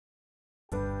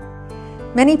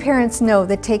Many parents know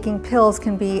that taking pills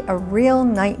can be a real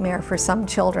nightmare for some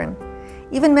children.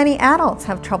 Even many adults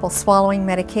have trouble swallowing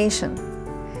medication.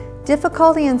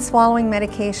 Difficulty in swallowing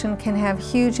medication can have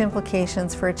huge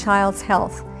implications for a child's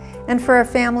health and for a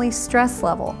family's stress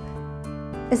level.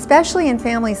 Especially in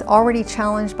families already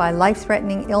challenged by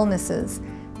life-threatening illnesses,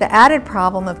 the added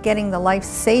problem of getting the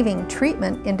life-saving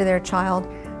treatment into their child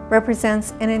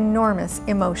represents an enormous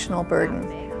emotional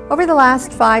burden. Over the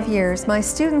last 5 years, my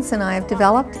students and I have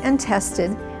developed and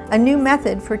tested a new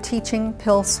method for teaching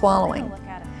pill swallowing.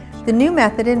 The new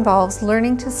method involves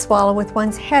learning to swallow with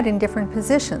one's head in different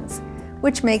positions,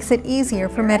 which makes it easier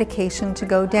for medication to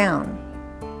go down.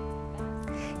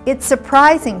 It's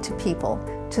surprising to people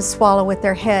to swallow with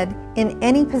their head in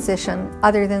any position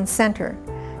other than center,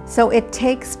 so it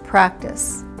takes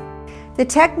practice. The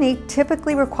technique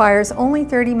typically requires only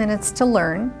 30 minutes to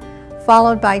learn,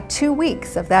 followed by 2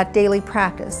 weeks of that daily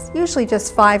practice, usually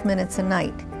just 5 minutes a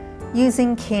night,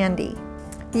 using candy.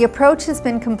 The approach has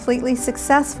been completely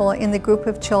successful in the group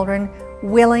of children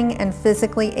willing and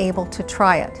physically able to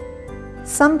try it.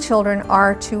 Some children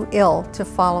are too ill to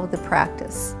follow the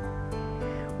practice.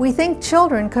 We think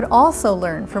children could also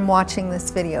learn from watching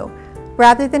this video,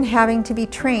 rather than having to be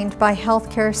trained by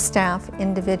healthcare staff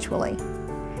individually.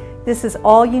 This is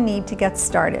all you need to get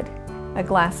started: a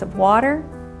glass of water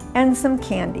and some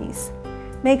candies.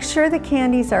 Make sure the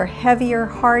candies are heavier,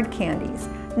 hard candies,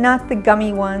 not the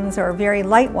gummy ones or very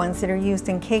light ones that are used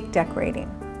in cake decorating.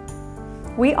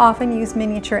 We often use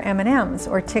miniature M&Ms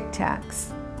or Tic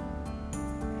Tacs.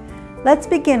 Let's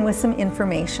begin with some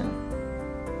information.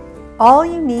 All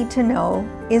you need to know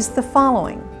is the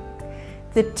following.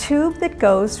 The tube that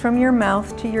goes from your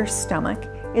mouth to your stomach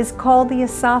is called the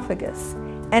esophagus,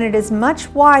 and it is much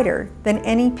wider than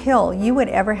any pill you would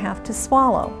ever have to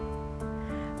swallow.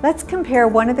 Let's compare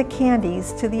one of the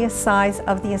candies to the size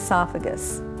of the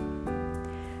esophagus.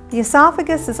 The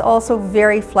esophagus is also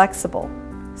very flexible,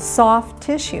 soft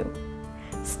tissue.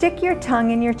 Stick your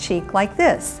tongue in your cheek like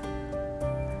this.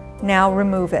 Now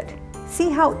remove it.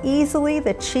 See how easily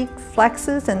the cheek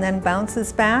flexes and then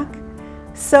bounces back?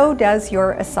 So does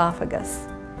your esophagus.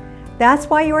 That's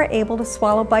why you are able to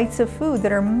swallow bites of food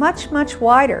that are much, much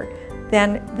wider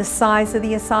than the size of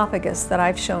the esophagus that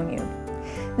I've shown you.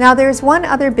 Now there's one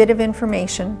other bit of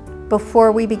information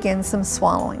before we begin some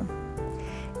swallowing.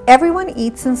 Everyone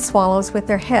eats and swallows with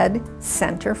their head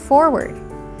center forward.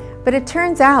 But it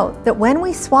turns out that when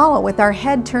we swallow with our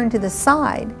head turned to the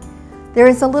side, there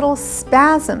is a little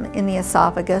spasm in the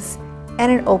esophagus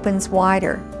and it opens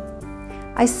wider.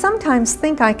 I sometimes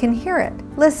think I can hear it.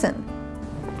 Listen.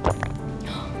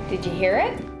 Did you hear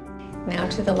it? Now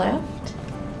to the left.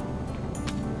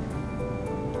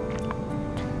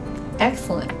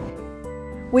 Excellent.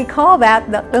 We call that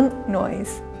the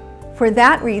noise. For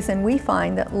that reason, we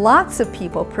find that lots of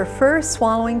people prefer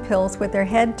swallowing pills with their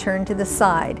head turned to the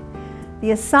side.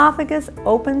 The esophagus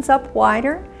opens up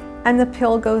wider and the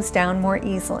pill goes down more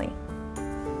easily.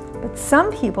 But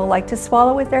some people like to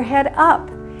swallow with their head up.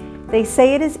 They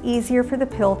say it is easier for the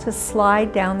pill to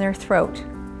slide down their throat,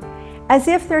 as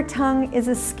if their tongue is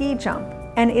a ski jump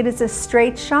and it is a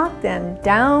straight shot then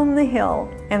down the hill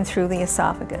and through the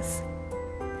esophagus.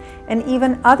 And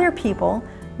even other people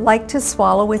like to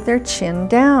swallow with their chin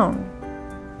down,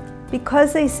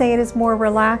 because they say it is more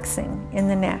relaxing in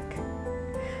the neck.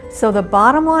 So the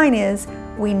bottom line is,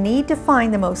 we need to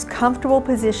find the most comfortable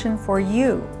position for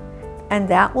you, and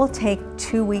that will take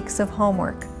 2 weeks of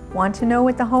homework. Want to know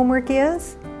what the homework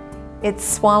is? It's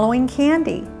swallowing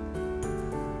candy.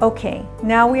 Okay,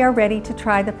 now we are ready to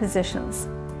try the positions.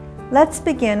 Let's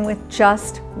begin with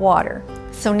just water.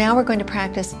 So now we're going to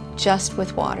practice just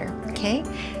with water, okay?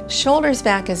 Shoulders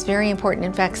back is very important.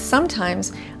 In fact,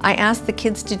 sometimes I ask the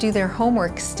kids to do their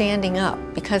homework standing up,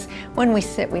 because when we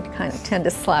sit, we kind of tend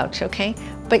to slouch, okay?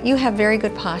 But you have very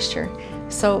good posture.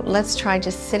 So let's try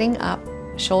just sitting up,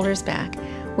 shoulders back.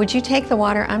 Would you take the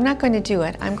water? I'm not going to do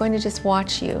it. I'm going to just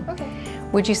watch you. Okay.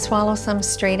 Would you swallow some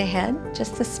straight ahead?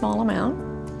 Just a small amount.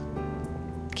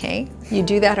 Okay, you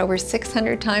do that over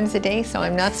 600 times a day, so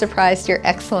I'm not surprised you're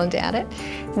excellent at it.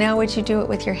 Now would you do it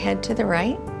with your head to the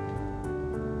right?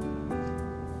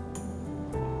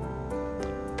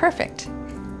 Perfect.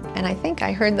 And I think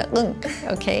I heard the lunk.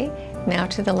 Okay, now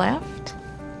to the left.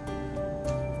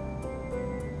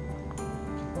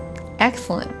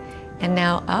 Excellent. And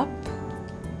now up.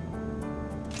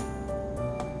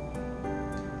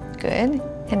 Good.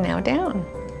 And now down.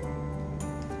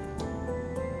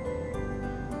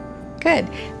 Good.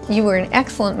 You were an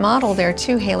excellent model there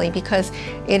too, Haley, because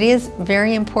it is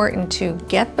very important to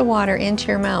get the water into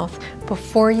your mouth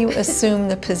before you assume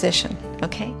the position,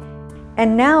 okay?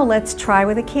 And now let's try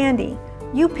with a candy.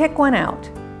 You pick one out.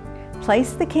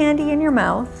 Place the candy in your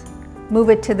mouth, move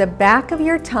it to the back of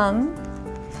your tongue,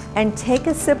 and take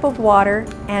a sip of water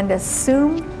and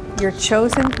assume your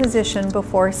chosen position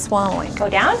before swallowing. Go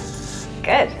down?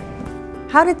 Good.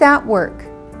 How did that work?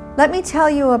 Let me tell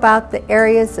you about the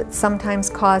areas that sometimes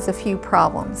cause a few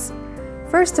problems.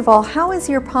 First of all, how is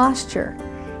your posture?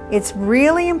 It's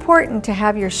really important to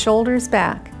have your shoulders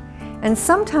back, and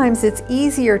sometimes it's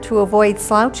easier to avoid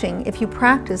slouching if you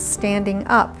practice standing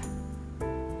up.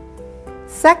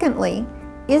 Secondly,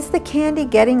 is the candy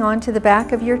getting onto the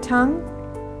back of your tongue?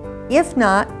 If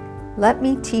not, let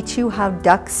me teach you how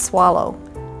ducks swallow.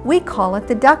 We call it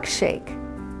the duck shake.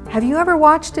 Have you ever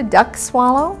watched a duck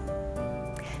swallow?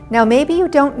 Now maybe you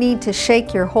don't need to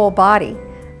shake your whole body,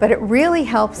 but it really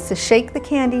helps to shake the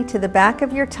candy to the back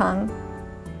of your tongue,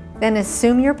 then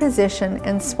assume your position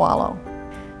and swallow.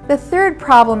 The third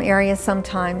problem area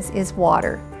sometimes is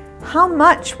water. How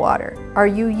much water are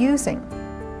you using?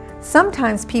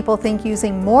 Sometimes people think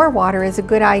using more water is a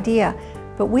good idea,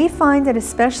 but we find that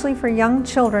especially for young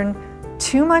children,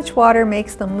 too much water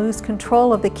makes them lose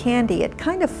control of the candy. It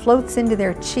kind of floats into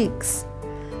their cheeks.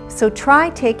 So try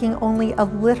taking only a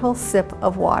little sip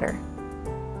of water.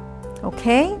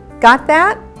 Okay, got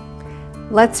that?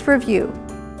 Let's review.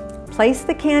 Place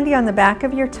the candy on the back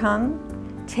of your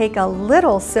tongue, take a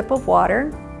little sip of water,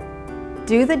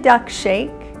 do the duck shake,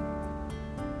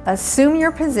 assume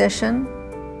your position,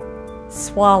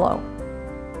 swallow.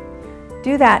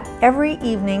 Do that every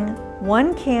evening,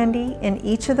 one candy in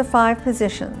each of the 5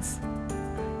 positions.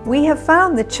 We have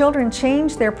found that children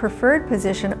change their preferred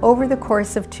position over the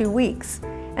course of 2 weeks,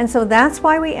 and so that's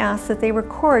why we ask that they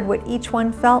record what each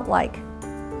one felt like.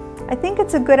 I think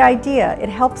it's a good idea. It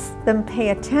helps them pay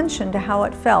attention to how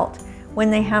it felt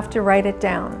when they have to write it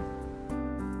down.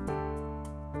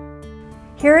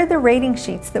 Here are the rating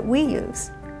sheets that we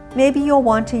use. Maybe you'll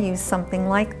want to use something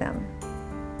like them.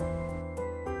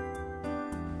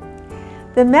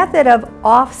 The method of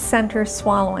off-center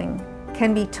swallowing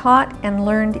can be taught and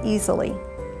learned easily.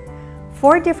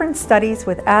 4 different studies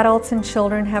with adults and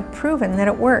children have proven that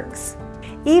it works.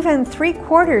 Even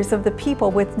 3/4 of the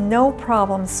people with no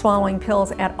problem swallowing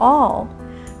pills at all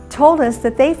told us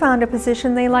that they found a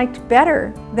position they liked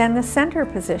better than the center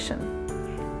position.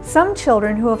 Some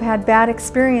children who have had bad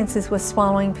experiences with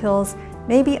swallowing pills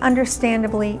may be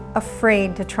understandably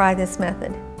afraid to try this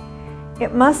method.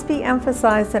 It must be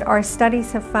emphasized that our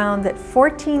studies have found that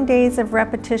 14 days of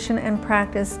repetition and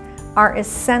practice are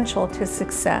essential to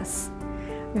success.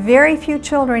 Very few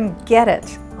children get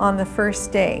it on the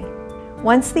first day.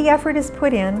 Once the effort is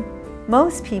put in,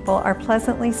 most people are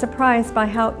pleasantly surprised by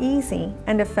how easy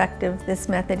and effective this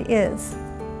method is.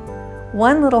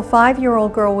 One little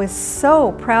 5-year-old girl was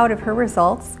so proud of her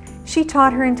results, she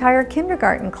taught her entire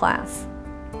kindergarten class.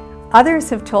 Others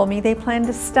have told me they plan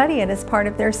to study it as part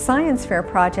of their science fair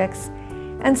projects,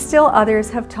 and still others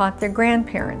have taught their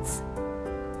grandparents.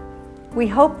 We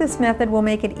hope this method will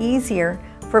make it easier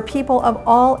for people of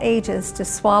all ages to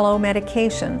swallow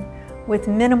medication with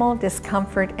minimal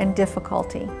discomfort and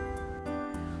difficulty.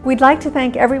 We'd like to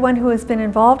thank everyone who has been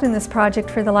involved in this project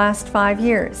for the last 5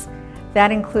 years.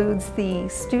 That includes the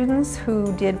students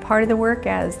who did part of the work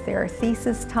as their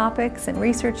thesis topics and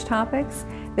research topics,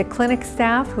 the clinic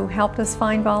staff who helped us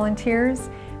find volunteers,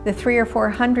 the 300 or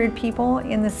 400 people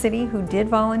in the city who did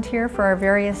volunteer for our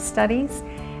various studies,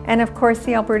 and of course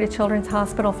the Alberta Children's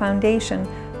Hospital Foundation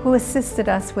who assisted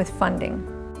us with funding.